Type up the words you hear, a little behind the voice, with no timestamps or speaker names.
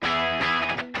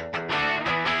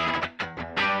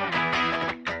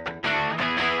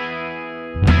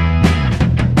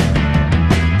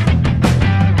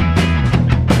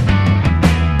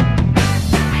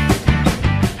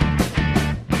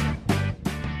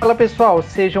Fala pessoal,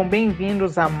 sejam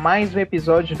bem-vindos a mais um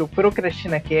episódio do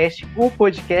ProcrastinaCast, o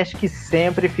podcast que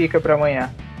sempre fica para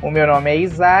amanhã. O meu nome é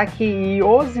Isaac e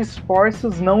os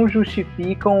esforços não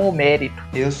justificam o mérito.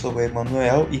 Eu sou o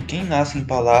Emanuel e quem nasce em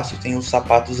palácio tem os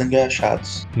sapatos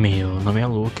engraxados. Meu nome é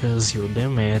Lucas e o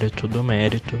demérito do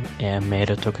mérito é a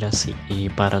meritocracia. E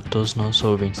para todos os nossos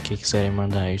ouvintes que quiserem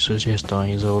mandar aí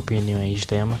sugestões ou opiniões de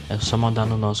tema, é só mandar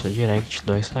no nosso direct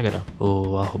do Instagram,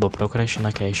 o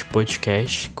 @procrastinacast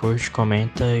podcast, curte,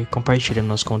 comenta e compartilha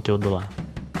nosso conteúdo lá.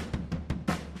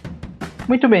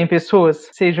 Muito bem, pessoas,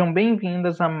 sejam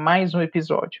bem-vindas a mais um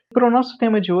episódio. Para o nosso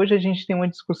tema de hoje, a gente tem uma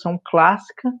discussão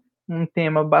clássica, um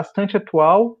tema bastante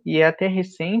atual e é até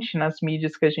recente nas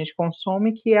mídias que a gente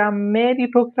consome, que é a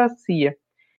meritocracia.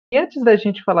 E antes da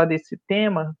gente falar desse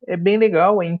tema, é bem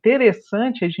legal, é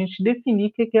interessante a gente definir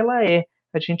o que ela é,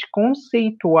 a gente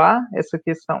conceituar essa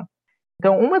questão.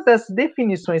 Então, uma das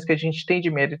definições que a gente tem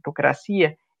de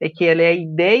meritocracia é que ela é a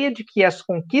ideia de que as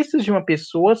conquistas de uma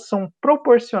pessoa são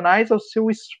proporcionais ao seu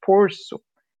esforço.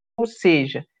 Ou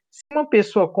seja, se uma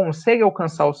pessoa consegue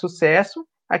alcançar o sucesso,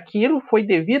 aquilo foi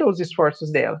devido aos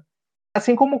esforços dela.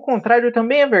 Assim como o contrário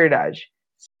também é verdade.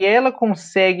 Se ela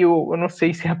consegue, eu não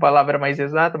sei se é a palavra mais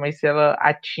exata, mas se ela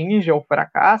atinge ao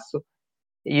fracasso,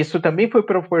 isso também foi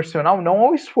proporcional não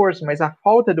ao esforço, mas à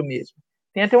falta do mesmo.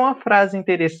 Tem até uma frase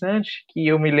interessante que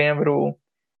eu me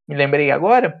lembrei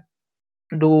agora,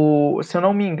 se eu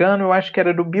não me engano, eu acho que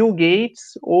era do Bill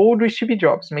Gates ou do Steve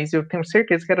Jobs, mas eu tenho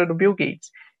certeza que era do Bill Gates,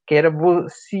 que era: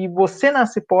 se você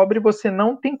nasce pobre, você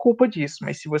não tem culpa disso,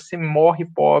 mas se você morre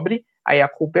pobre, aí a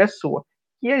culpa é sua.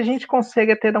 E a gente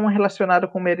consegue até dar uma relacionada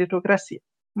com meritocracia.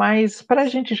 Mas para a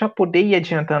gente já poder ir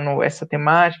adiantando essa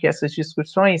temática, essas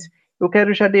discussões, eu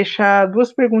quero já deixar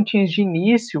duas perguntinhas de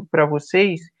início para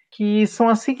vocês, que são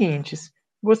as seguintes: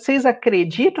 vocês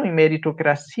acreditam em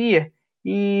meritocracia?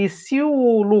 E se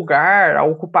o lugar, a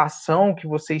ocupação que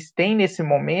vocês têm nesse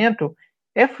momento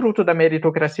é fruto da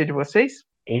meritocracia de vocês?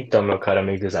 Então, meu caro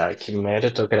amigo Isaac,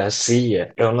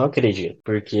 meritocracia, eu não acredito,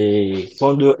 porque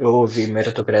quando eu ouvi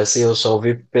meritocracia, eu só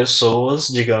ouvi pessoas,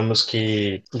 digamos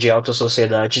que de alta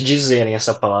sociedade, dizerem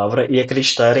essa palavra e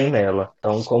acreditarem nela.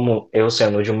 Então, como eu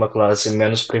sendo de uma classe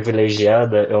menos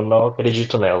privilegiada, eu não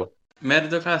acredito nela.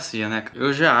 Meritocracia, né?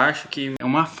 Eu já acho que é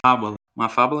uma fábula. Uma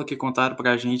fábula que contaram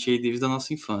pra gente aí desde a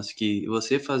nossa infância. Que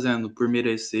você fazendo por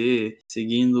merecer,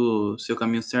 seguindo o seu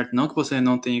caminho certo, não que você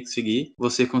não tenha que seguir,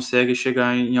 você consegue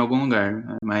chegar em algum lugar,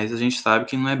 né? Mas a gente sabe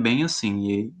que não é bem assim.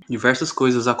 E diversas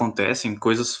coisas acontecem,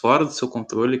 coisas fora do seu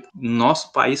controle. No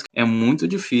nosso país é muito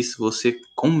difícil você,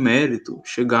 com mérito,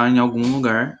 chegar em algum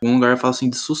lugar. Um lugar, eu falo assim,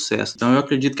 de sucesso. Então eu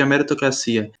acredito que a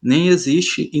meritocracia nem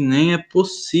existe e nem é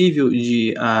possível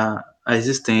de a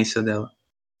existência dela.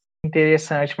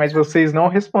 Interessante, mas vocês não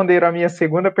responderam a minha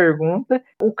segunda pergunta.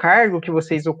 O cargo que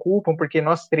vocês ocupam, porque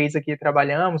nós três aqui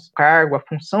trabalhamos, o cargo, a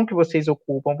função que vocês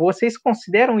ocupam, vocês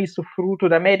consideram isso fruto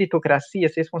da meritocracia?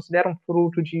 Vocês consideram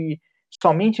fruto de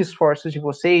somente esforços de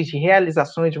vocês, de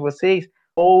realizações de vocês?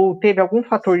 Ou teve algum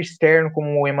fator externo,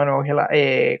 como o Emanuel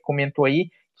comentou aí,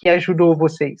 que ajudou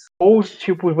vocês? Ou,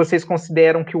 tipo, vocês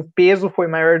consideram que o peso foi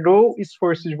maior do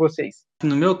esforço de vocês?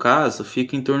 No meu caso,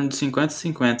 fica em torno de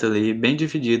 50-50 ali, bem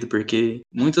dividido, porque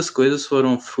muitas coisas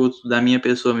foram fruto da minha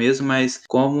pessoa mesmo, mas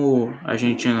como a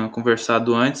gente tinha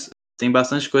conversado antes, tem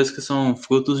bastante coisas que são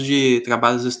frutos de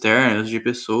trabalhos externos, de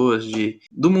pessoas,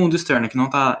 do mundo externo, que não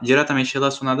está diretamente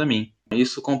relacionado a mim.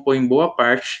 Isso compõe boa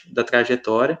parte da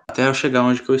trajetória até eu chegar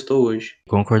onde que eu estou hoje.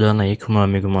 Concordando aí com o meu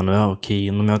amigo Manuel, que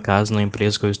no meu caso, na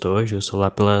empresa que eu estou hoje, eu sou lá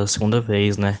pela segunda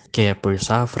vez, né? Que é por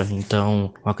safra,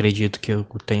 então eu acredito que eu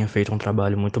tenha feito um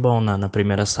trabalho muito bom na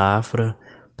primeira safra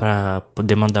para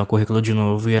poder mandar o currículo de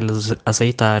novo e eles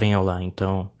aceitarem eu lá.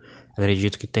 Então,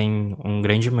 acredito que tem um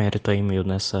grande mérito aí meu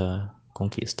nessa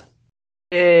conquista.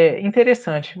 É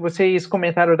interessante. Vocês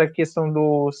comentaram da questão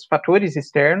dos fatores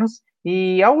externos,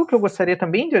 e algo que eu gostaria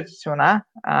também de adicionar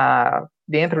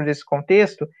dentro desse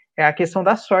contexto é a questão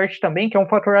da sorte também, que é um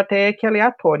fator até que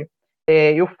aleatório.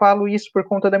 Eu falo isso por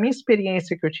conta da minha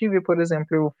experiência que eu tive. Por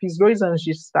exemplo, eu fiz 2 anos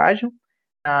de estágio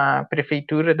na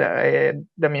prefeitura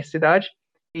da minha cidade,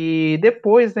 e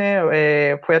depois, né,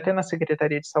 foi até na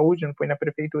Secretaria de Saúde, não foi na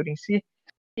prefeitura em si.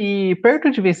 E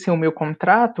perto de vencer o meu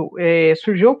contrato,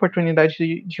 surgiu a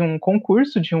oportunidade de um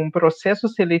concurso, de um processo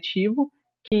seletivo,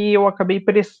 que eu acabei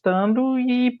prestando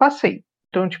e passei.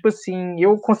 Então, tipo assim,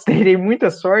 eu considerei muita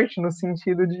sorte no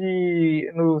sentido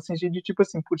de tipo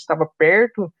assim, putz, estava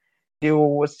perto de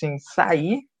eu, assim,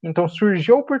 sair, então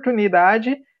surgiu a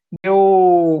oportunidade de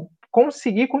eu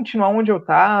conseguir continuar onde eu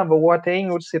estava, ou até em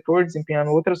outro setor,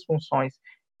 desempenhando outras funções.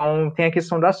 Então, tem a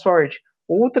questão da sorte.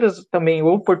 outras também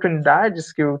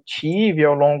oportunidades que eu tive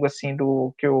ao longo, assim,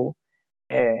 do que eu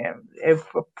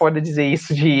pode dizer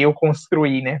isso de eu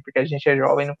construir, né? Porque a gente é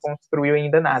jovem e não construiu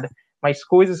ainda nada. Mas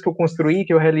coisas que eu construí,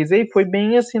 que eu realizei, foi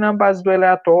bem assim na base do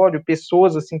aleatório,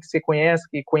 pessoas assim que você conhece,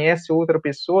 que conhece outra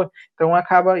pessoa. Então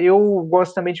eu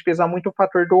gosto também de pesar muito o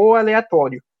fator do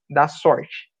aleatório, da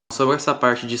sorte. Sobre essa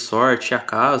parte de sorte e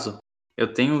acaso,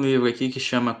 eu tenho um livro aqui que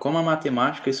chama Como a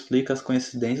Matemática Explica as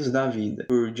Coincidências da Vida,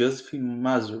 por Joseph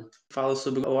Mazur. Fala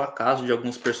sobre o acaso de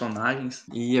alguns personagens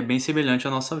e é bem semelhante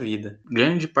à nossa vida.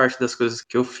 Grande parte das coisas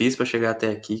que eu fiz para chegar até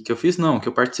aqui, que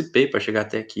eu participei para chegar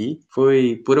até aqui,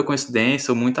 foi pura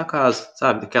coincidência ou muito acaso,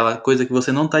 sabe? Aquela coisa que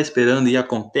você não tá esperando e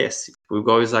acontece.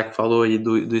 Igual o Isaac falou aí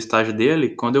do estágio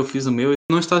dele, quando eu fiz o meu, eu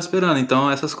não estava esperando. Então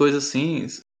essas coisas assim...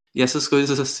 E essas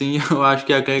coisas assim, eu acho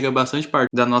que agrega bastante parte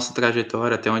da nossa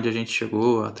trajetória, até onde a gente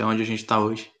chegou, até onde a gente está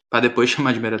hoje, para depois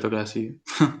chamar de meritocracia.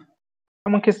 É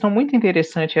uma questão muito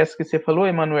interessante essa que você falou,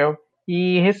 Emanuel.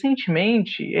 E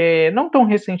recentemente, não tão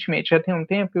recentemente, já tem um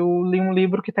tempo, eu li um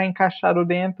livro que está encaixado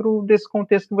dentro desse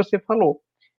contexto que você falou.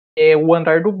 É O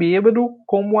Andar do Bêbado,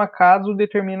 Como o Acaso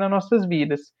Determina Nossas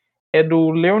Vidas. É do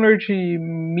Leonard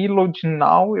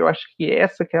Milodinal, eu acho que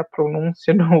essa que é a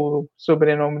pronúncia do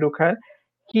sobrenome do cara,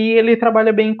 que ele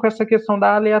trabalha bem com essa questão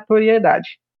da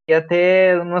aleatoriedade. E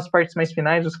até nas partes mais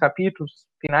finais, os capítulos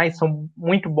finais são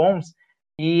muito bons.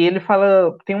 E ele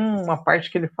fala, tem uma parte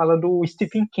que ele fala do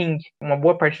Stephen King. Uma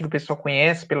boa parte do pessoal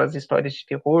conhece pelas histórias de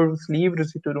terror, os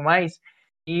livros e tudo mais.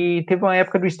 E teve uma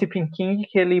época do Stephen King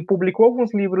que ele publicou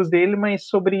alguns livros dele, mas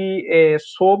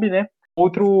sob, né,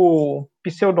 outro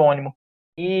pseudônimo.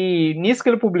 E nisso que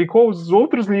ele publicou, os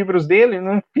outros livros dele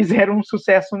não fizeram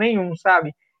sucesso nenhum,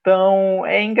 sabe? Então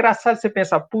é engraçado você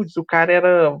pensar, putz, o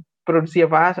cara produzia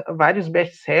vários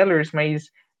best-sellers, mas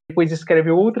depois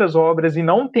escreve outras obras e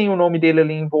não tem o nome dele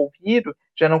ali envolvido,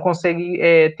 já não consegue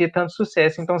ter tanto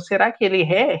sucesso. Então, será que ele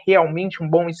é realmente um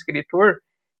bom escritor?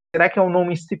 Será que é o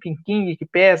nome Stephen King que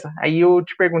pesa? Aí eu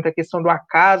te pergunto, a questão do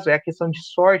acaso, é a questão de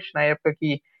sorte, na época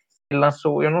que ele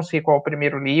lançou, eu não sei qual o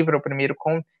primeiro livro, o primeiro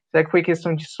conto, será que foi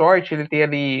questão de sorte ele ter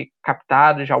ali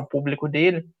captado já o público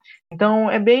dele?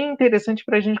 Então, é bem interessante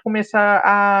para a gente começar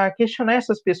a questionar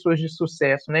essas pessoas de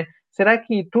sucesso, né? Será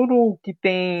que tudo que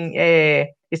tem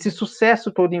esse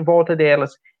sucesso todo em volta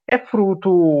delas é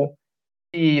fruto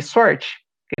de sorte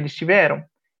que eles tiveram?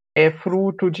 É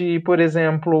fruto de, por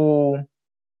exemplo,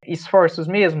 esforços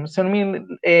mesmo? Se eu não me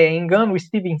engano, o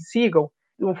Steven Seagal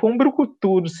foi um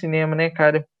brucutu do cinema, né,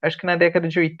 cara? Acho que na década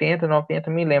de 80,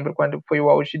 90, me lembro quando foi o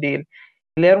auge dele.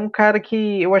 Ele era um cara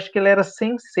que, eu acho que ele era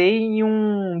sensei em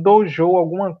um dojo,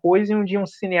 alguma coisa, e um dia um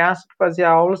cineasta que fazia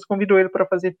aulas convidou ele para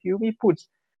fazer filme e, putz, o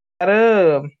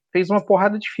cara fez uma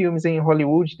porrada de filmes em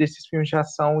Hollywood, desses filmes de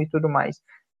ação e tudo mais.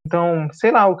 Então,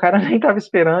 sei lá, o cara nem estava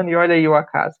esperando e olha aí o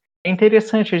acaso. É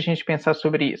interessante a gente pensar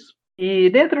sobre isso. E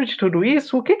dentro de tudo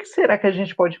isso, o que será que a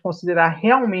gente pode considerar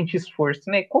realmente esforço,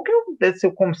 né? Qual que deve ser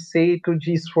o conceito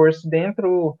de esforço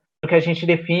dentro do que a gente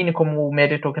define como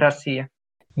meritocracia?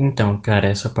 Então, cara,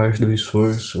 essa parte do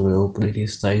esforço eu poderia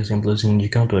citar exemplos de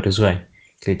cantores, vai.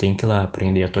 Que ele tem que ir lá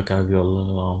aprender a tocar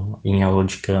violão em aula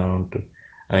de canto.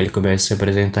 Aí ele começa a se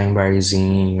apresentar em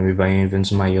barzinho e vai em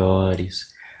eventos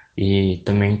maiores. E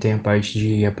também tem a parte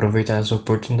de aproveitar as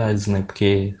oportunidades, né?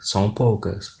 Porque são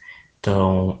poucas.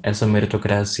 Então, essa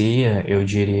meritocracia, eu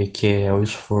diria que é o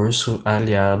esforço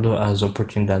aliado às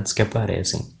oportunidades que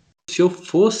aparecem. Se eu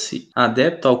fosse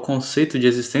adepto ao conceito de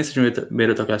existência de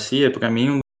meritocracia, para mim,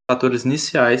 um dos fatores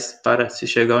iniciais para se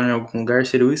chegar em algum lugar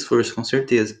seria o esforço, com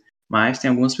certeza. Mas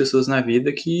tem algumas pessoas na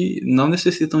vida que não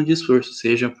necessitam de esforço,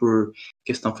 seja por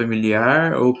questão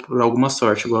familiar ou por alguma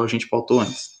sorte, igual a gente pautou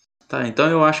antes. Tá, então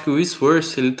eu acho que o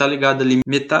esforço ele tá ligado ali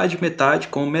metade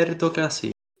com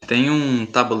meritocracia. Tem um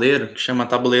tabuleiro que chama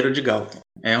tabuleiro de Galton.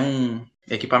 É um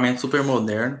equipamento super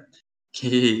moderno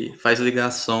que faz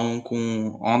ligação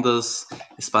com ondas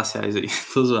espaciais aí.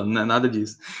 Tô zoando, não é nada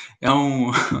disso. É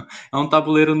um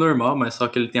tabuleiro normal, mas só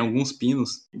que ele tem alguns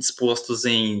pinos dispostos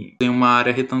em uma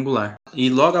área retangular. E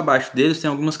logo abaixo deles tem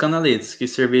algumas canaletas, que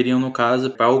serviriam, no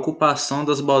caso, para a ocupação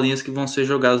das bolinhas que vão ser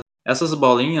jogadas. Essas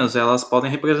bolinhas, elas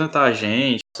podem representar a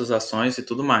gente, nossas ações e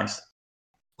tudo mais.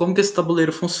 Como que esse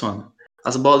tabuleiro funciona?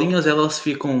 As bolinhas, elas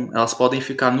podem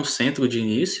ficar no centro de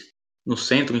início, no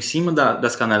centro, em cima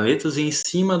das canaletas e em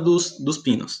cima dos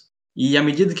pinos. E à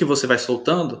medida que você vai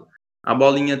soltando, a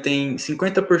bolinha tem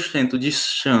 50% de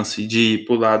chance de ir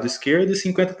para o lado esquerdo e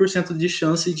 50% de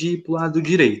chance de ir para o lado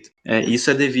direito.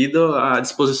 Isso é devido à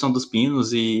disposição dos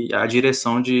pinos e à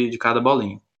direção de cada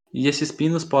bolinha. E esses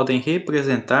pinos podem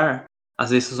representar as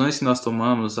decisões que nós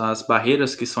tomamos, as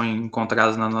barreiras que são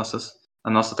encontradas nas nossas a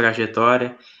nossa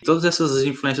trajetória, todas essas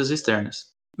influências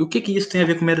externas. E o que isso tem a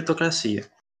ver com meritocracia?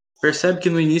 Percebe que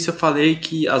no início eu falei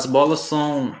que as bolas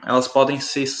elas podem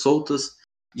ser soltas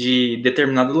de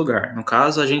determinado lugar. No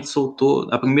caso, a gente soltou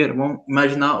vamos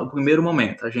imaginar o primeiro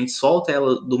momento. A gente solta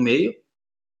ela do meio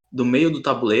do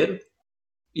tabuleiro,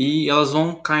 e elas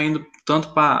vão caindo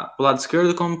tanto para o lado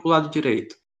esquerdo como para o lado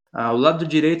direito. O lado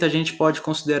direito a gente pode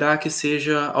considerar que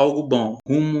seja algo bom,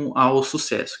 rumo ao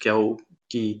sucesso, que é o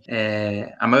que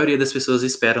a maioria das pessoas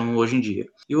esperam hoje em dia.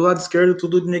 E o lado esquerdo,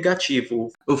 tudo negativo,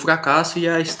 o fracasso e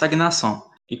a estagnação.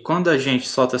 E quando a gente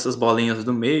solta essas bolinhas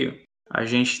do meio, a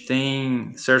gente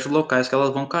tem certos locais que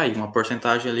elas vão cair, uma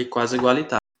porcentagem ali quase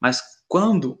igualitária. Mas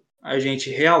quando a gente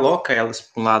realoca elas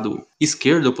para o lado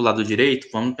esquerdo ou para o lado direito,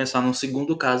 vamos pensar num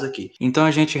segundo caso aqui. Então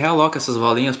a gente realoca essas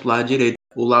bolinhas para o lado direito,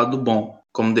 o lado bom,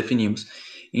 como definimos.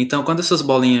 Então quando essas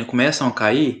bolinhas começam a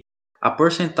cair, a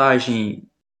porcentagem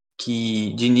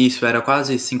que de início era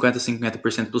quase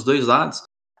 50% para os dois lados,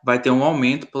 vai ter um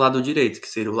aumento para o lado direito, que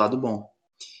seria o lado bom.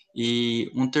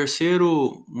 E um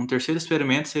terceiro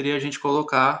experimento seria a gente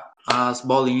colocar as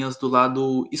bolinhas do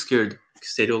lado esquerdo, que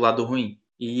seria o lado ruim.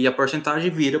 E a porcentagem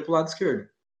vira para o lado esquerdo.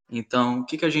 Então, o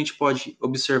que a gente pode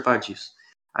observar disso?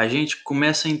 A gente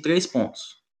começa em 3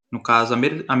 pontos. No caso,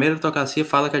 a meritocracia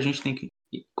fala que a gente tem que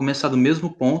começar do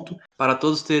mesmo ponto para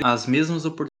todos terem as mesmas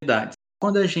oportunidades.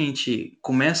 Quando a gente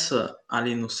começa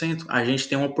ali no centro, a gente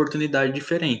tem uma oportunidade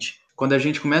diferente. Quando a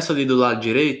gente começa ali do lado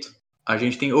direito, a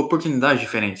gente tem oportunidades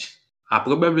diferentes. A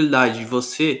probabilidade de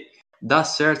você dar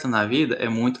certo na vida é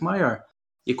muito maior.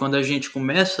 E quando a gente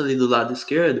começa ali do lado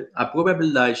esquerdo, a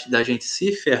probabilidade da gente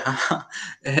se ferrar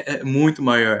é muito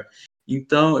maior.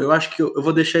 Então, eu acho que eu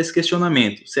vou deixar esse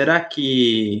questionamento. Será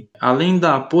que, além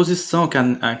da posição que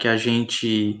a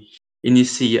gente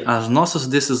inicia, as nossas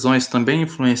decisões também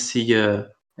influenciam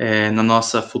na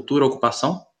nossa futura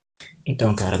ocupação?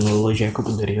 Então, cara, a analogia que eu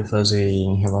poderia fazer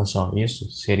em relação a isso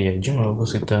seria, de novo,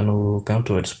 citando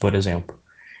cantores, por exemplo.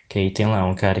 Que aí tem lá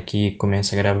um cara que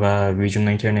começa a gravar vídeo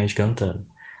na internet cantando.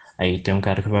 Aí tem um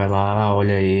cara que vai lá,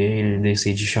 olha ele,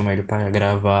 decide chamar ele pra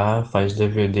gravar, faz o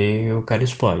DVD e o cara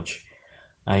explode.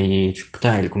 Aí, tipo,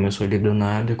 tá, ele começou ali do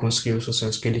nada e conseguiu o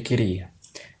sucesso que ele queria.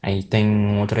 Aí tem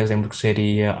um outro exemplo que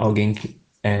seria alguém que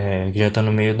já tá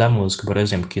no meio da música, por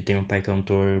exemplo, que tem um pai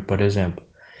cantor, por exemplo.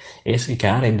 Esse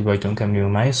cara, ele vai ter um caminho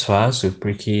mais fácil,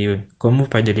 porque como o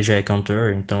pai dele já é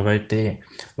cantor, então vai ter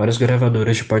várias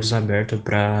gravadoras de portas abertas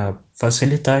para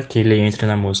facilitar que ele entre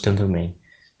na música também.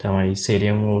 Então aí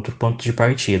seria um outro ponto de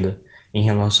partida em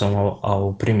relação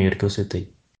ao primeiro que eu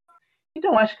citei.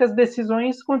 Então, acho que as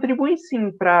decisões contribuem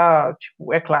sim para,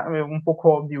 tipo, é claro, é um pouco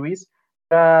óbvio isso,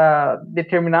 para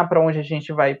determinar para onde a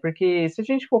gente vai, porque se a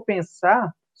gente for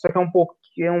pensar, só que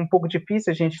é um pouco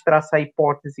difícil a gente traçar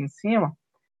hipótese em cima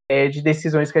de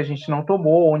decisões que a gente não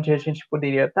tomou, onde a gente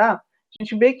poderia estar, a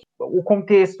gente vê que o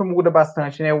contexto muda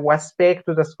bastante, né? O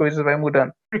aspecto das coisas vai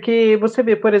mudando. Porque você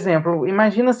vê, por exemplo,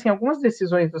 imagina assim, algumas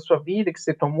decisões da sua vida que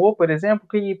você tomou, por exemplo,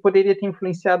 que poderia ter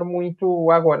influenciado muito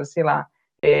agora, sei lá,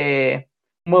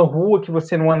 uma rua que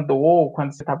você não andou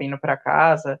quando você estava indo para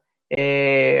casa.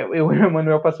 O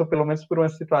Emanuel passou pelo menos por uma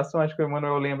situação, acho que o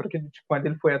Emanuel lembra que tipo, quando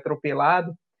ele foi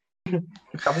atropelado,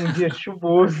 estava um dia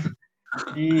chuvoso.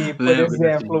 E, por Lembro desse dia.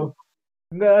 exemplo,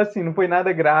 não, assim, não foi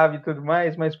nada grave e tudo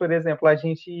mais, mas, por exemplo, acho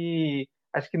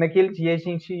que naquele dia a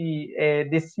gente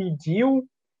decidiu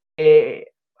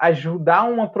ajudar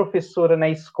uma professora na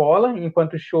escola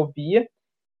enquanto chovia,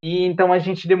 e então a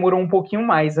gente demorou um pouquinho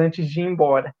mais antes de ir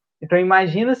embora. Então,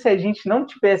 imagina se a gente não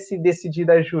tivesse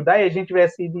decidido ajudar e a gente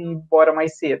tivesse ido embora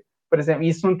mais cedo. Por exemplo,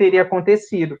 isso não teria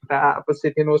acontecido, para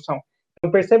você ter noção. Então,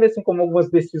 percebe assim como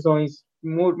algumas decisões,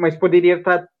 mas poderia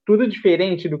estar tudo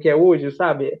diferente do que é hoje,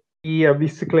 sabe? E a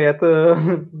bicicleta,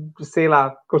 sei lá,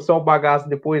 ficou só o bagaço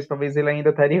depois, talvez ele ainda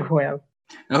estaria com ela.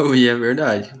 Oh, e é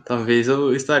verdade. Talvez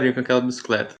eu estaria com aquela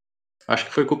bicicleta. Acho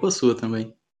que foi culpa sua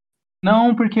também.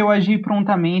 Não, porque eu agi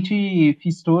prontamente e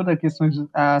fiz todas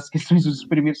as questões dos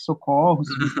primeiros socorros,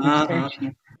 fiz tudo Aham.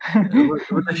 certinho.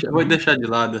 Eu vou deixar de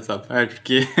lado essa parte,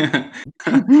 porque,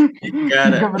 Fica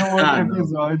cara, para um outro não.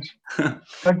 episódio.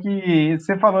 Só que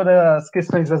você falou das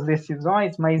questões das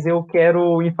decisões, mas eu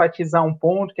quero enfatizar um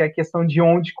ponto, que é a questão de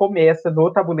onde começa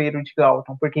no tabuleiro de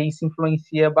Galton, porque isso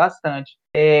influencia bastante.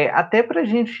 Até para a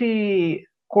gente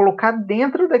colocar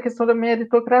dentro da questão da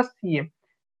meritocracia.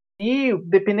 E,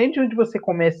 dependendo de onde você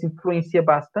começa, influencia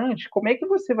bastante, como é que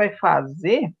você vai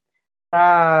fazer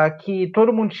para que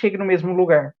todo mundo chegue no mesmo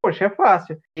lugar? Poxa, é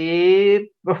fácil.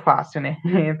 Fácil, né?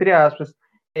 Entre aspas.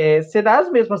 Você dá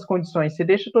as mesmas condições, você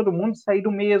deixa todo mundo sair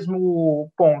do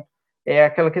mesmo ponto. É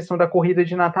aquela questão da corrida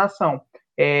de natação.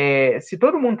 se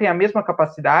todo mundo tem a mesma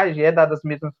capacidade, dado as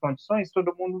mesmas condições,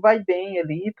 todo mundo vai bem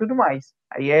ali e tudo mais.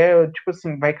 Aí tipo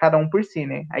assim, vai cada um por si,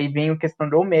 né? Aí vem a questão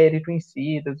do mérito em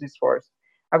si, dos esforços.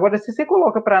 Agora, se você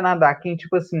coloca para nadar quem,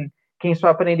 tipo assim, quem só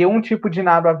aprendeu um tipo de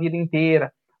nado a vida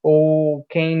inteira, ou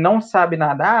quem não sabe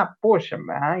nadar, poxa,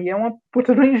 aí é uma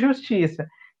puta de uma injustiça.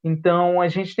 Então, a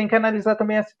gente tem que analisar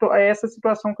também essa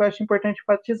situação que eu acho importante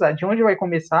enfatizar, de onde vai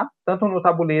começar, tanto no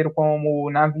tabuleiro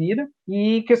como na vida,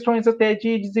 e questões até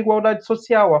de desigualdade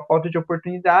social, a falta de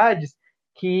oportunidades,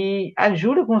 que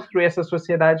ajuda a construir essa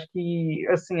sociedade que,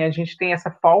 assim, a gente tem essa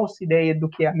falsa ideia do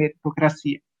que é a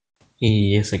meritocracia.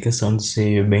 E essa questão de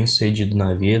ser bem-sucedido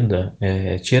na vida,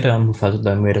 tirando o fato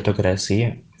da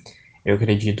meritocracia, eu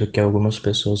acredito que algumas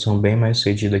pessoas são bem mais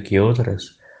sucedidas que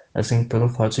outras, assim, pelo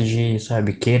fato de,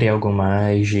 sabe, querer algo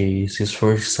mais, de se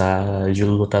esforçar, de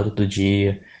lutar todo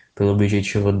dia pelo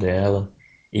objetivo dela,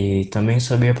 e também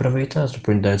saber aproveitar as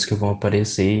oportunidades que vão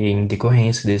aparecer em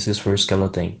decorrência desse esforço que ela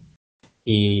tem.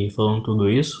 E falando tudo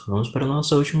isso, vamos para a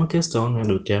nossa última questão, né,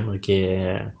 do tema, que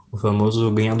é o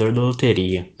famoso ganhador da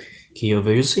loteria. Que eu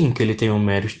vejo sim que ele tem o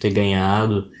mérito de ter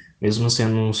ganhado, mesmo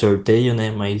sendo um sorteio,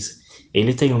 né, mas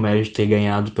ele tem o mérito de ter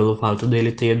ganhado pelo fato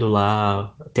dele ter ido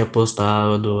lá, ter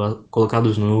apostado, colocado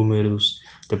os números,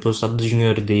 ter apostado o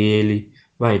dinheiro dele,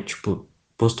 vai, tipo,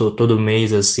 postou todo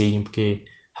mês assim, porque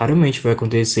raramente vai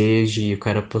acontecer de o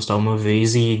cara apostar uma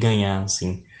vez e ganhar,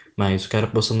 assim. Mas o cara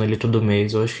postando ali todo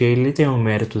mês, eu acho que ele tem um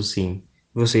mérito, sim.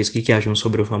 Vocês, o que acham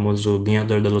sobre o famoso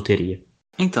ganhador da loteria?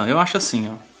 Então, eu acho assim,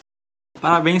 ó.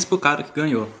 Parabéns pro cara que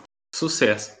ganhou.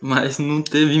 Sucesso. Mas não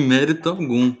teve mérito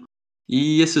algum.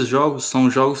 E esses jogos são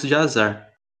jogos de azar.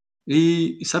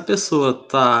 E se a pessoa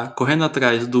tá correndo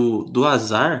atrás do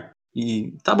azar,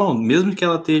 e tá bom, mesmo que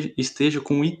ela esteja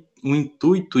com o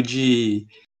intuito de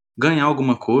ganhar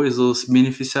alguma coisa ou se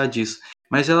beneficiar disso,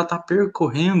 mas ela tá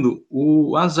percorrendo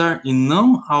o azar e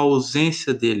não a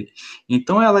ausência dele.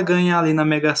 Então ela ganhar ali na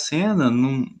Mega Sena,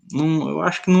 eu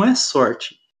acho que não é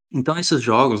sorte. Então esses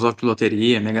jogos,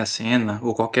 loteria, Mega Sena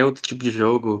ou qualquer outro tipo de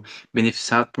jogo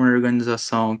beneficiado por uma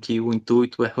organização que o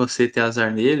intuito é você ter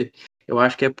azar nele, eu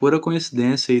acho que é pura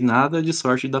coincidência e nada de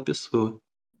sorte da pessoa.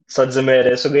 Só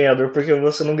desmerece o ganhador porque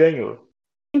você não ganhou.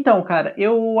 Então, cara,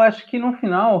 eu acho que no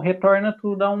final retorna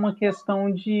tudo a uma questão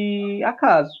de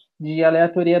acaso, de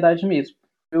aleatoriedade mesmo.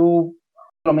 Eu,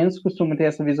 pelo menos, costumo ter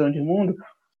essa visão de mundo.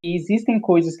 E existem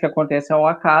coisas que acontecem ao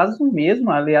acaso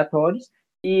mesmo, aleatórios,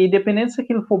 e dependendo se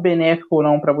aquilo for benéfico ou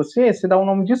não para você, você dá um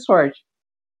nome de sorte.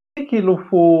 Se aquilo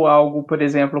for algo, por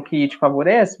exemplo, que te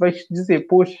favorece, vai te dizer,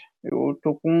 poxa, eu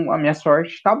tô com a minha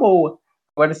sorte está boa.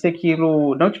 Agora, se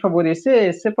aquilo não te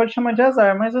favorecer, você pode chamar de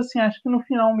azar, mas assim, acho que no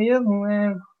final mesmo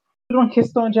é uma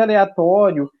questão de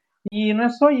aleatório, e não é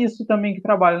só isso também que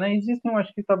trabalha, né? Existem, eu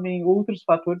acho que também outros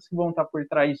fatores que vão estar por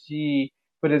trás de,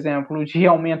 por exemplo, de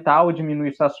aumentar ou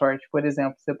diminuir sua sorte. Por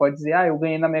exemplo, você pode dizer, eu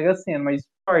ganhei na Mega Sena, mas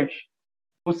sorte.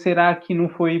 Ou será que não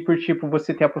foi por, tipo,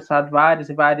 você ter apostado várias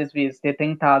e várias vezes, ter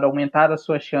tentado aumentar a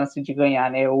sua chance de ganhar,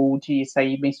 né? Ou de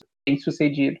sair bem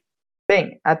sucedido?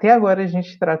 Bem, até agora a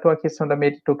gente tratou a questão da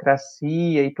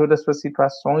meritocracia e todas as suas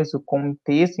situações, o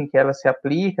contexto em que ela se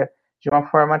aplica, de uma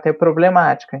forma até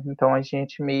problemática. Então, a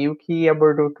gente meio que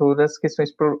abordou todas as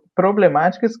questões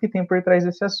problemáticas que tem por trás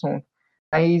desse assunto.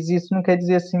 Mas isso não quer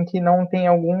dizer, assim, que não tem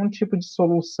algum tipo de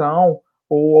solução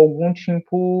ou algum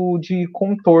tipo de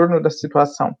contorno da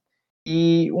situação.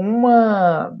 E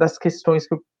uma das questões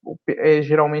que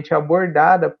geralmente é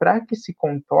abordada para que se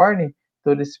contorne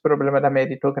todo esse problema da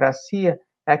meritocracia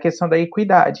é a questão da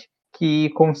equidade, que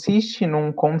consiste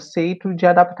num conceito de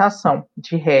adaptação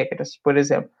de regras, por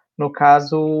exemplo, no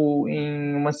caso,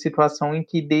 em uma situação em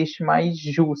que deixe mais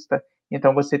justa.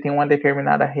 Então, você tem uma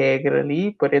determinada regra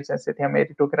ali, por exemplo, você tem a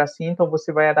meritocracia, então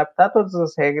você vai adaptar todas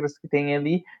as regras que tem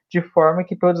ali, de forma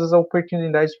que todas as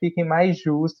oportunidades fiquem mais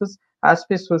justas às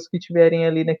pessoas que estiverem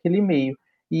ali naquele meio.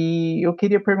 E eu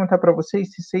queria perguntar para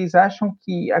vocês se vocês acham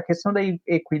que a questão da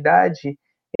equidade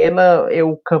ela é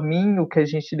o caminho que a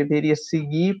gente deveria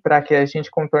seguir para que a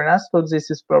gente contornasse todos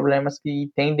esses problemas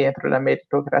que tem dentro da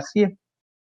meritocracia?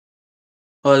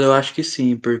 Olha, eu acho que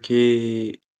sim,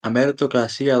 porque a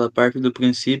meritocracia, ela parte do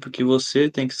princípio que você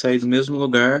tem que sair do mesmo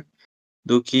lugar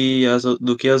do que as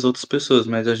outras pessoas,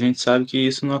 mas a gente sabe que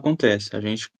isso não acontece. A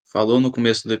gente falou no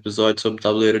começo do episódio sobre o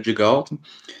tabuleiro de Galton,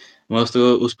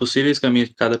 mostrou os possíveis caminhos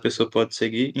que cada pessoa pode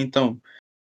seguir. Então,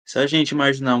 se a gente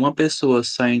imaginar uma pessoa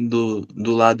saindo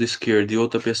do lado esquerdo e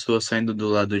outra pessoa saindo do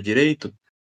lado direito,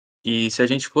 e se a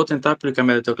gente for tentar aplicar a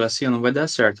meritocracia, não vai dar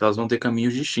certo, elas vão ter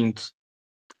caminhos distintos.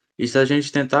 E se a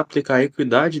gente tentar aplicar a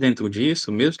equidade dentro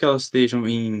disso, mesmo que elas estejam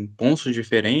em pontos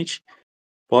diferentes,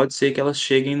 pode ser que elas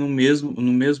cheguem no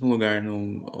mesmo lugar,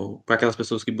 para aquelas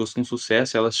pessoas que buscam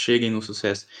sucesso, elas cheguem no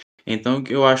sucesso. Então,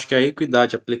 eu acho que a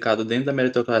equidade aplicada dentro da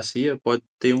meritocracia pode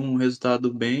ter um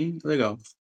resultado bem legal.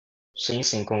 Sim,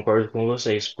 sim, concordo com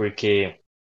vocês, porque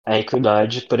a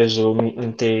equidade presume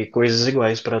em ter coisas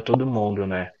iguais para todo mundo,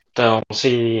 né? Então,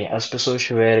 se as pessoas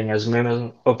tiverem as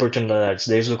mesmas oportunidades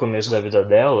desde o começo da vida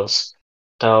delas,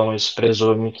 então isso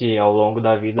presume que ao longo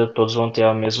da vida todos vão ter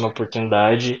a mesma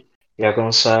oportunidade e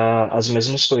alcançar as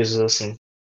mesmas coisas, assim.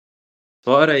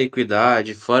 Fora a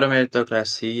equidade, fora a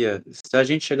meritocracia, se a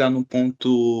gente chegar no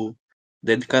ponto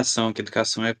da educação, que a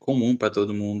educação é comum para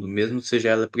todo mundo, mesmo seja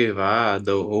ela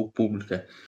privada ou pública.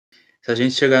 Se a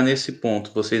gente chegar nesse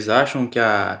ponto, vocês acham que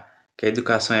a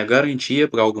educação é garantia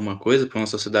para alguma coisa, para uma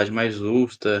sociedade mais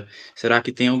justa? Será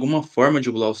que tem alguma forma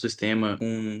de burlar o sistema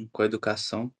com a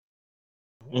educação?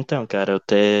 Então, cara, eu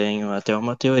tenho até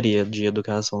uma teoria de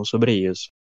educação sobre isso,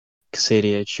 que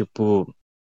seria tipo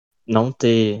não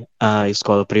ter a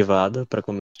escola privada para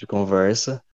começo de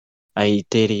conversa. Aí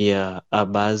teria a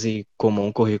base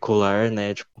comum curricular,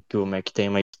 né? Tipo, que o MEC tem,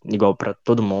 mas igual para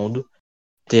todo mundo,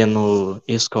 tendo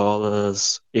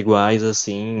escolas iguais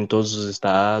assim em todos os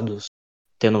estados,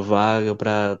 tendo vaga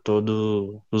para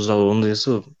todos os alunos,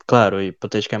 isso, claro,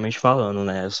 hipoteticamente falando,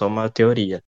 né? É só uma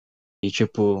teoria. E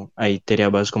tipo, aí teria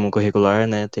a base comum curricular,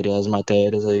 né? Teria as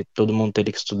matérias, aí todo mundo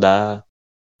teria que estudar,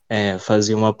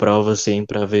 fazia uma prova assim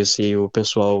para ver se o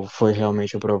pessoal foi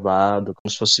realmente aprovado, como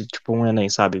se fosse tipo um Enem,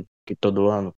 sabe? Que todo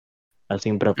ano,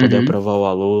 assim, para poder Uhum. aprovar o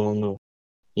aluno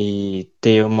e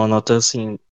ter uma nota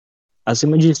assim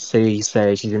acima de 6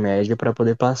 7 de média para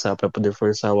poder passar, para poder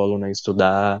forçar o aluno a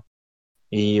estudar.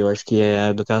 E eu acho que a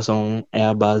educação é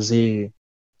a base,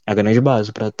 a grande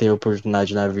base para ter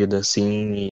oportunidade na vida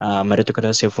assim e a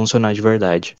meritocracia funcionar de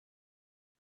verdade.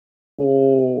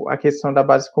 A questão da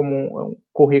base comum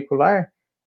curricular,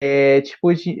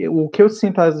 tipo, o que eu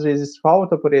sinto às vezes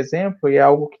falta, por exemplo, e é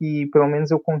algo que pelo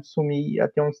menos eu consumi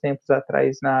até uns tempos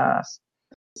atrás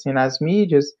assim, nas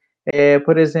mídias,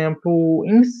 por exemplo,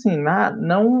 ensinar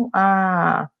não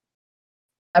a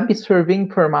absorver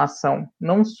informação,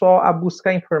 não só a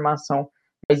buscar informação,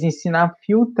 mas ensinar a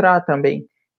filtrar também.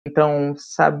 Então,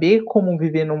 saber como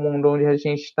viver num mundo onde a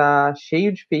gente está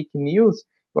cheio de fake news,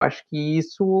 eu acho que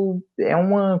isso é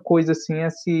uma coisa assim a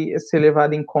ser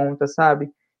levada em conta, sabe?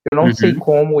 Eu não sei Uhum.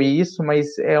 como isso,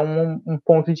 mas é um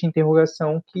ponto de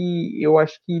interrogação que eu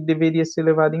acho que deveria ser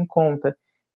levado em conta.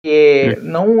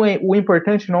 Não é, o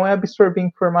importante não é absorver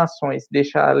informações,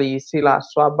 deixar ali, sei lá,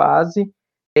 sua base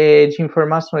de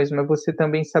informações, mas você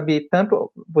também saber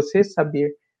tanto você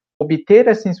saber obter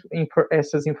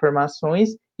essas informações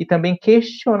e também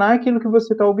questionar aquilo que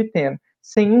você está obtendo,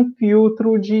 sem um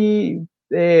filtro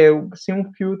sem um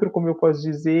filtro, como eu posso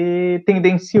dizer,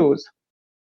 tendencioso.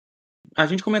 A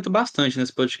gente comenta bastante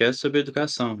nesse podcast sobre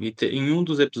educação, e em um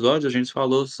dos episódios a gente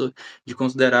falou de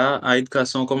considerar a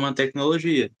educação como uma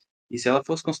tecnologia. E se ela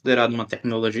fosse considerada uma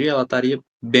tecnologia, ela estaria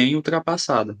bem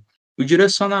ultrapassada. O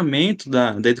direcionamento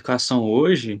da educação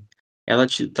hoje, ela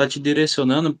está te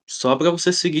direcionando só para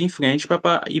você seguir em frente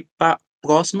para ir para a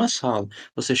próxima sala.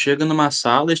 Você chega numa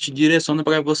sala e te direciona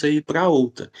para você ir para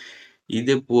outra. E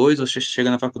depois você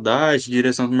chega na faculdade,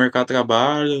 direção do mercado de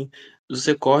trabalho,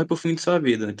 você corre para o fim de sua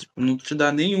vida, tipo, não te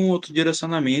dá nenhum outro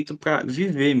direcionamento para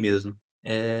viver mesmo.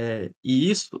 E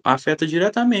isso afeta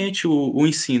diretamente o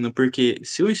ensino, porque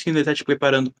se o ensino está te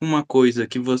preparando para uma coisa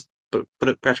que você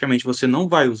praticamente você não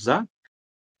vai usar,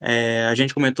 a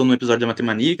gente comentou no episódio da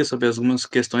matemática sobre algumas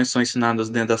questões que são ensinadas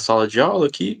dentro da sala de aula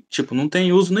que, tipo, não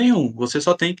tem uso nenhum. Você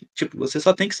só tem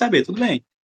que saber, tudo bem.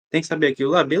 Tem que saber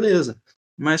aquilo lá, beleza.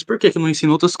 Mas por que que não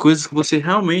ensina outras coisas que você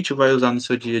realmente vai usar no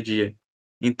seu dia a dia?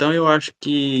 Então eu acho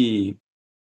que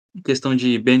questão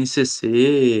de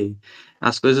BNCC,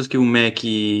 as coisas que o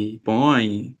MEC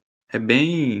põe, é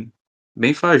bem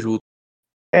fajuto.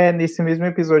 Nesse mesmo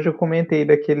episódio eu comentei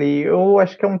eu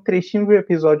acho que é um trechinho do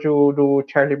episódio do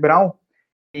Charlie Brown,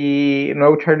 e não é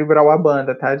o Charlie Brown a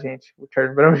banda, tá, gente? O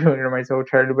Charlie Brown Jr., mas é o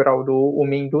Charlie Brown do O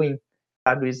Amendoim,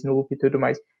 tá? Do Snoopy e tudo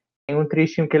mais. Tem um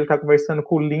trechinho que ele tá conversando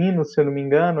com o Linus, se eu não me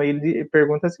engano, aí ele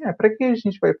pergunta assim, pra que a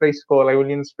gente vai pra escola? Aí o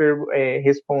Linus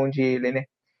responde ele, né?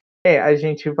 A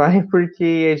gente vai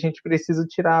porque a gente precisa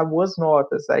tirar boas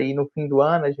notas. Aí no fim do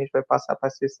ano a gente vai passar para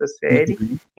a sexta série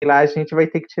Uhum. e lá a gente vai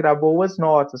ter que tirar boas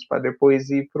notas para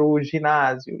depois ir para o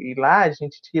ginásio. E lá a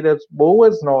gente tira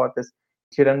boas notas.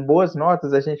 Tirando boas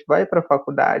notas, a gente vai para a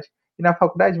faculdade. E na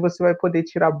faculdade você vai poder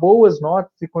tirar boas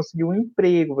notas e conseguir um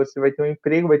emprego. Você vai ter um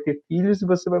emprego, vai ter filhos e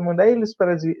você vai mandar eles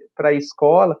para a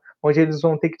escola, onde eles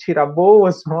vão ter que tirar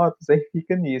boas notas. Aí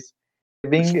fica nisso. É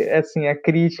bem assim, a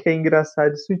crítica é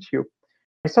engraçada e sutil.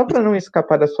 Mas só para não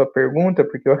escapar da sua pergunta,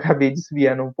 porque eu acabei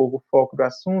desviando um pouco o foco do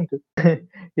assunto,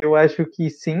 eu acho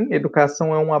que sim,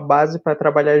 educação é uma base para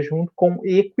trabalhar junto com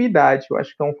equidade. Eu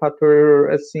acho que é um fator,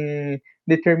 assim,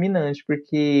 determinante,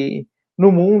 porque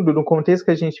no mundo, no contexto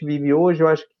que a gente vive hoje, eu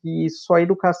acho que só a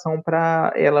educação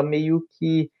para ela meio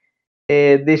que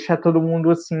deixar todo mundo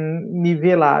assim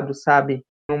nivelado, sabe,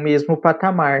 no mesmo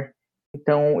patamar.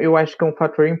 Então, eu acho que é um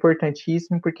fator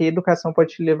importantíssimo, porque a educação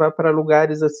pode te levar para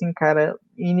lugares assim, cara,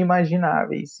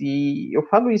 inimagináveis. E eu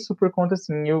falo isso por conta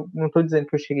assim, eu não estou dizendo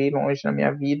que eu cheguei longe na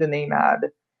minha vida, nem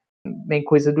nada, nem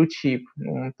coisa do tipo.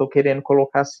 Não estou querendo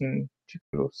colocar assim, tipo,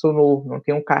 eu sou novo, não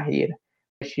tenho carreira.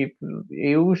 Mas, tipo,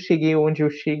 eu cheguei onde eu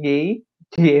cheguei,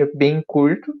 que é bem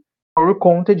curto, por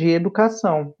conta de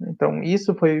educação. Então,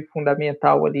 isso foi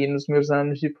fundamental ali nos meus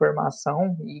anos de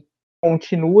formação e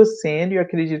continua sendo, e eu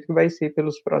acredito que vai ser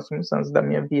pelos próximos anos da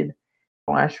minha vida.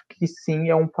 Então, acho que sim,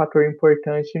 é um fator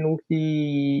importante no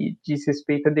que diz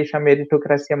respeito a deixar a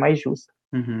meritocracia mais justa.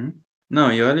 Uhum.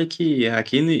 Não, e olha que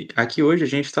aqui hoje a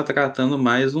gente está tratando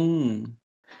mais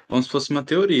como se fosse uma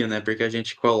teoria, né? Porque a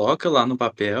gente coloca lá no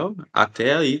papel,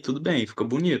 até aí tudo bem, fica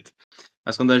bonito.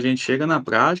 Mas quando a gente chega na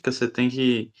prática, você tem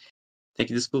que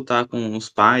disputar com os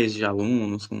pais de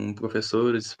alunos, com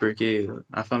professores, porque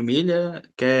a família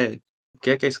quer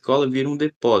que a escola vire um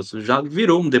depósito. Já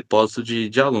virou um depósito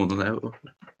de aluno, né?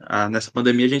 Nessa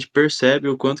pandemia a gente percebe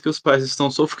o quanto que os pais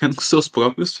estão sofrendo com seus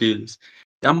próprios filhos.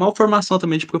 E a malformação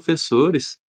também de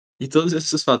professores, e todos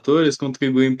esses fatores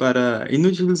contribuem para a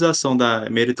inutilização da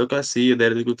meritocracia,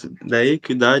 da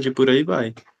equidade e por aí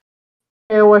vai.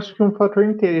 Eu acho que um fator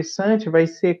interessante vai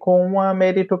ser como a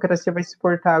meritocracia vai se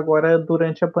portar agora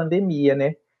durante a pandemia,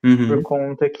 né? Por Uhum,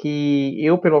 conta que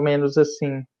eu, pelo menos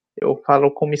assim, eu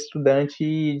falo como estudante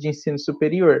de ensino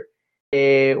superior.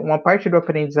 Uma parte do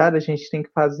aprendizado a gente tem que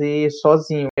fazer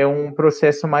sozinho. É um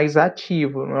processo mais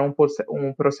ativo, não é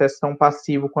um processo tão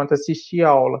passivo quanto assistir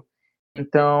aula.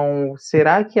 Então,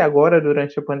 será que agora,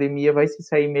 durante a pandemia, vai se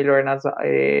sair melhor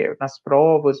nas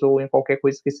provas ou em qualquer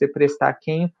coisa que você prestar?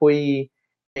 Quem foi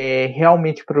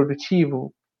realmente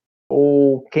produtivo?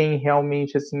 Ou quem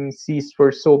realmente assim se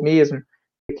esforçou mesmo?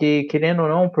 Porque, querendo ou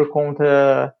não, por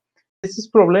conta esses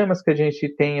problemas que a gente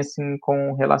tem, assim,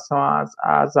 com relação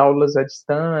às aulas à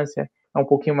distância, é um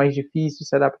pouquinho mais difícil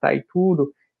se adaptar e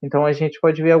tudo, então a gente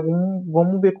pode ver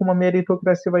vamos ver como a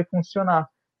meritocracia vai funcionar.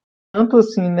 Tanto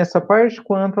assim nessa parte,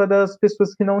 quanto a das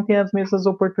pessoas que não têm as mesmas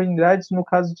oportunidades no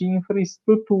caso de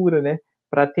infraestrutura, né,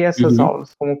 para ter essas uhum.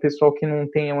 aulas, como o pessoal que não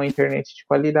tem uma internet de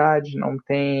qualidade, não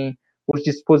tem os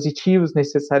dispositivos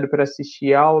necessários para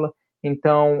assistir aula.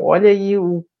 Então, olha aí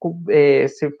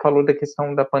você falou da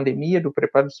questão da pandemia, do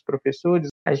preparo dos professores,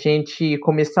 a gente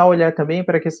começar a olhar também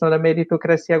para a questão da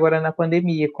meritocracia agora na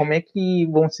pandemia, como é que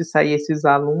vão se sair esses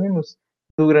alunos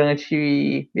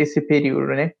durante esse período,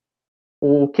 né?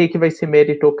 O que vai ser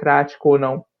meritocrático ou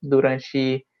não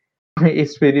durante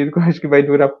esse período, que eu acho que vai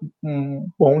durar um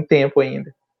bom tempo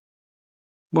ainda.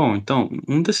 Bom, então,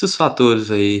 um desses fatores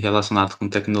aí relacionados com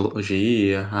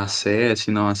tecnologia, acesso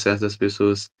e não acesso das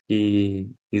pessoas que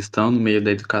estão no meio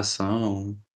da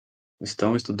educação,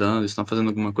 estão estudando, estão fazendo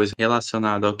alguma coisa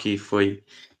relacionada ao que foi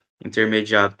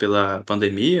intermediado pela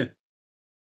pandemia.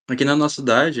 Aqui na nossa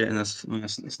cidade, na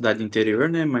cidade interior,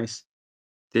 né, mas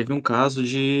teve um caso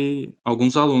de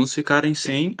alguns alunos ficarem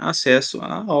sem acesso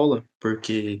à aula,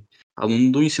 porque aluno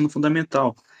do ensino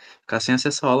fundamental, ficar sem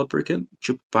acesso à aula porque,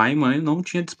 tipo, pai e mãe não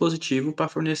tinha dispositivo para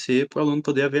fornecer para o aluno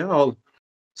poder ver a aula.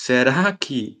 Será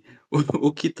que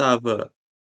o que estava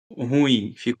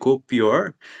ruim ficou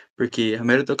pior? Porque a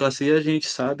meritocracia a gente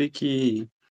sabe que,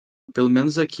 pelo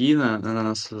menos aqui na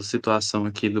nossa situação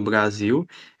aqui do Brasil,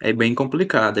 é bem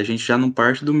complicada. A gente já não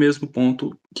parte do mesmo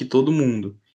ponto que todo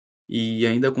mundo. E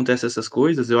ainda acontece essas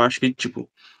coisas, eu acho que, tipo,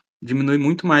 diminui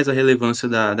muito mais a relevância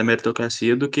da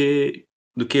meritocracia do que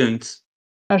antes.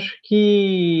 Acho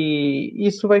que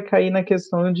isso vai cair na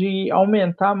questão de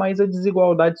aumentar mais a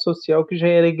desigualdade social que já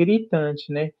era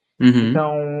gritante, né. Uhum,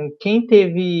 Então, quem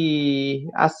teve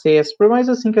acesso, por mais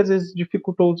assim que às vezes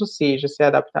dificultoso seja se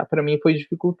adaptar, para mim foi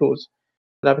dificultoso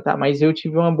adaptar, mas eu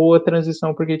tive uma boa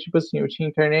transição, porque, tipo assim, eu tinha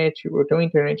internet, eu tenho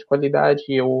internet de qualidade,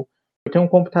 eu tenho um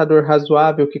computador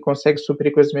razoável que consegue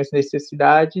suprir com as minhas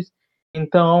necessidades,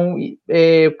 então,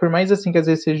 por mais assim que às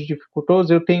vezes seja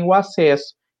dificultoso, eu tenho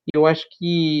acesso. E eu acho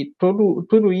que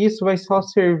tudo isso vai só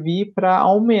servir para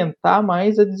aumentar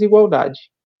mais a desigualdade.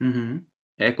 uhum.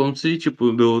 É como se,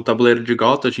 tipo, do tabuleiro de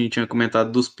Gauss, a gente tinha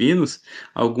comentado dos pinos,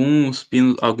 alguns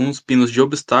pinos de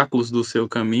obstáculos do seu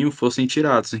caminho fossem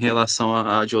tirados em relação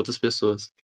a de outras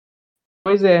pessoas.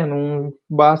 Pois é, não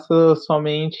basta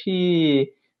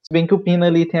somente Bem que o Pina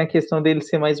ali tem a questão dele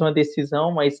ser mais uma decisão,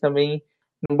 mas também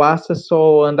não basta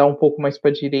só andar um pouco mais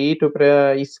para a direita ou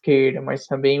para a esquerda, mas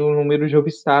também o número de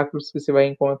obstáculos que você vai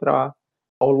encontrar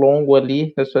ao longo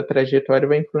ali da sua trajetória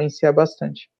vai influenciar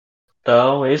bastante.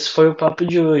 Então, esse foi o papo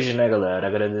de hoje, né, galera?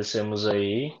 Agradecemos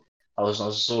aí aos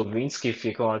nossos ouvintes que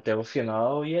ficam até o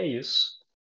final e é isso.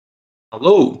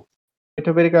 Falou!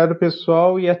 Muito obrigado,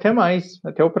 pessoal, e até mais.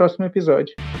 Até o próximo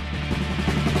episódio.